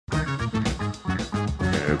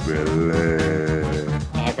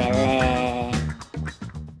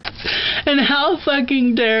And how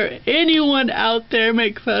fucking dare anyone out there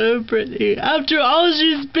make fun of Britney after all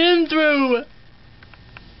she's been through?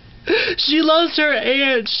 She lost her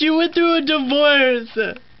aunt. She went through a divorce.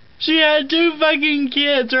 She had 2 fucking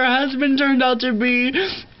kids. Her husband turned out to be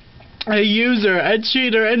a user, a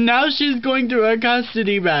cheater, and now she's going through a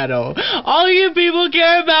custody battle. All you people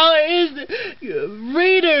care about is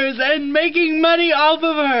readers and making money off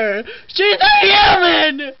of her. She's a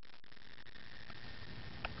human!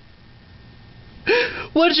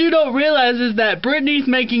 What you don't realize is that Britney's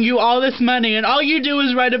making you all this money, and all you do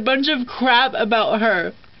is write a bunch of crap about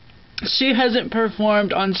her. She hasn't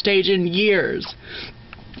performed on stage in years.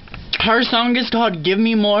 Her song is called Give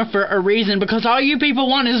Me More for a reason, because all you people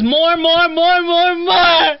want is more, more, more, more,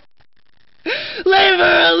 more! Leave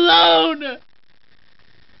her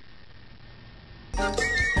alone!